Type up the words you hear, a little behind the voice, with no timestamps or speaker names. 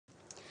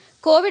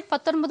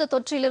COVID-19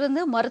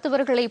 தொற்றிலிருந்து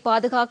மருத்துவர்களை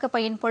பாதுகாக்க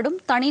பயன்படும்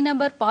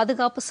தனிநபர்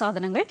பாதுகாப்பு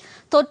சாதனங்கள்,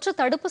 தொற்று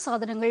தடுப்பு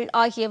சாதனங்கள்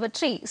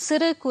ஆகியவற்றை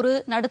சிறு, குறு,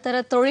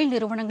 நடுத்தர தொழில்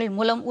நிறுவனங்கள்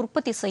மூலம்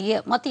உற்பத்தி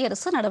செய்ய மத்திய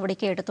அரசு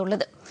நடவடிக்கை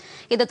எடுத்துள்ளது.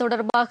 இது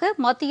தொடர்பாக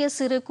மத்திய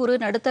சிறு, குறு,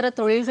 நடுத்தர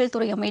தொழில்கள்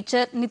துறை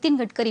அமைச்சர் நிதின்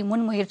கட்கரி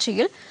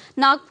முன்முயற்சியில்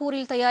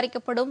நாக்பூரில்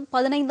தயாரிக்கப்படும்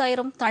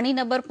 15,000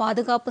 தனிநபர்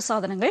பாதுகாப்பு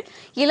சாதனங்கள்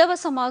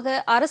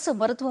இலவசமாக அரசு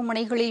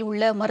மருத்துவமனைகளில்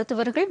உள்ள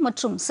மருத்துவர்கள்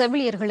மற்றும்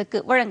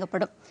செவிலியர்களுக்கு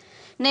வழங்கப்படும்.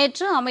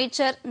 நேற்று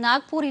அமைச்சர்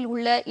நாக்பூரில்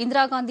உள்ள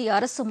இந்திரா காந்தி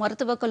அரசு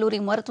மருத்துவக் கல்லூரி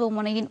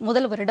மருத்துவமனையின்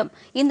முதல்வரிடம்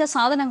இந்த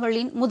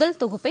சாதனங்களின் முதல்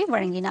தொகுப்பை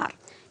வழங்கினார்.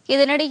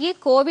 இதனிடையே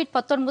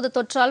கோவிட்-19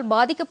 தொற்றால்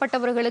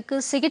பாதிக்கப்பட்டவர்களுக்கு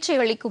சிகிச்சை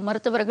அளிக்கும்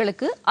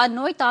மருத்துவர்களுக்கு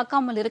அந்நோய்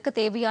தாக்காமல் இருக்க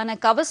தேவையான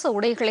கவச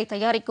உடைகளை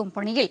தயாரிக்கும்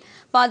பணியில்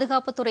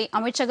பாதுகாப்புத்துறை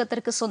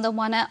அமைச்சகத்திற்கு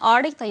சொந்தமான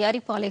ஆடை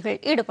தயாரிப்பு ஆலைகள்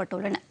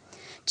ஈடுபட்டுள்ளன.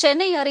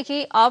 சென்னை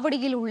அருகே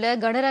ஆவடியில் உள்ள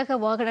கனரக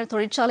வாகன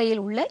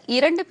தொழிற்சாலையில் உள்ள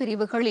 2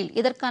 பிரிவுகளில்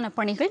இதற்கான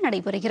பணிகள்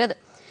நடைபெறுகிறது.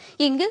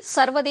 இங்கு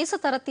சர்வதேச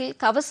தரத்தில்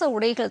கவச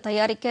உடைகள்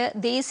தயாரிக்க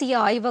தேசிய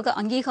ஆய்வக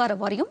அங்கீகார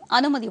வாரியம்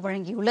அனுமதி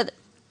வழங்கியுள்ளது.